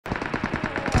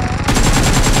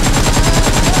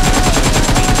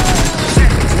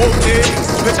Whoop it,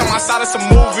 bitch, I'm outside of some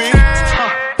movie.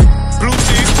 Blue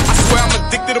cheese, I swear I'm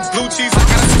addicted to blue cheese. I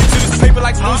gotta stick to this paper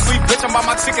like blue sleep. Bitch, I'm by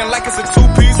my chicken like it's a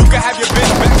two-piece. You can have your bitch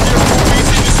back to your movies.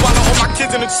 She just swallow all my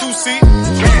kids in a two-seat.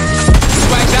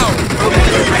 Swagged out,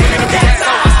 in the back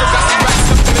out. I still got some racks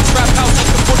up in the trap house. Just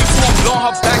the 42, I'm blowing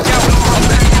her back out. I'm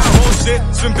back out, bullshit,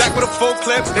 swim back with a full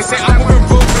clip. They say I'm moving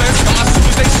ruthless. Got my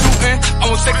shooters, they shooting. I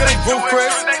won't take her, they roof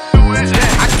Chris.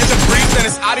 I get the brief, then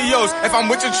it's adios. If I'm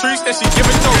with your trees, then she give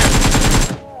it to me.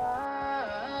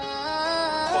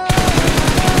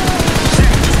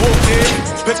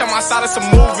 Bitch, I'm outside of some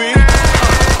movie.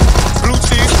 Blue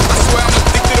cheese, I swear I'm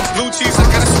addicted to blue cheese. I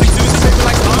gotta stick to this paper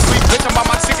like blue sleep. Bitch, I'm by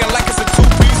my chicken like it's a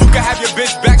two-piece. You can have your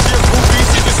bitch back to your groupie.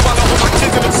 She just swallow all my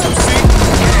kids in a two-seat.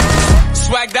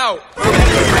 Swagged out, in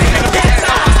the back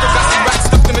out. I still got some racks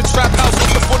stuffed in the trap house.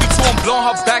 With the 42, I'm blowing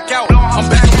her back out. I'm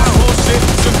back on my bullshit,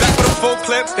 swim back with a full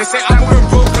clip. They say I'm moving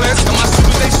ruthless. Got my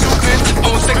shooters, they shooting. I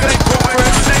won't take her, they roof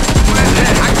Chris.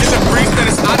 I get the brief, then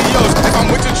it's adios. If I'm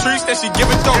with your trees, then she give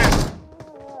it to me.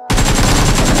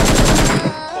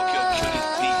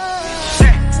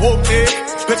 Whoop it,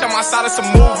 bitch, I'm outside of some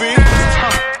movie.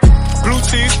 Blue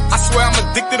cheese, I swear I'm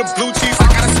addicted to blue cheese. I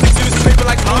gotta stick to this paper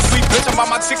like blue sleep. Bitch, I'm by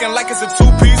my chicken like it's a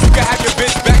two-piece. You can have your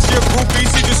bitch back to your groupie.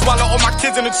 She just swallow all my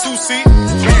kids in a two-seat.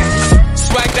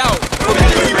 Swagged out, in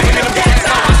the back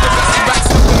out. I still got some racks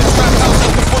up in the trap house.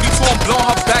 With the 42, I'm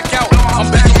blowing her back out. I'm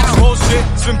back on my bullshit,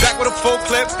 swim back with a full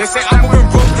clip. They say I'm moving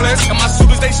ruthless. Got my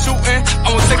shooters, they shooting.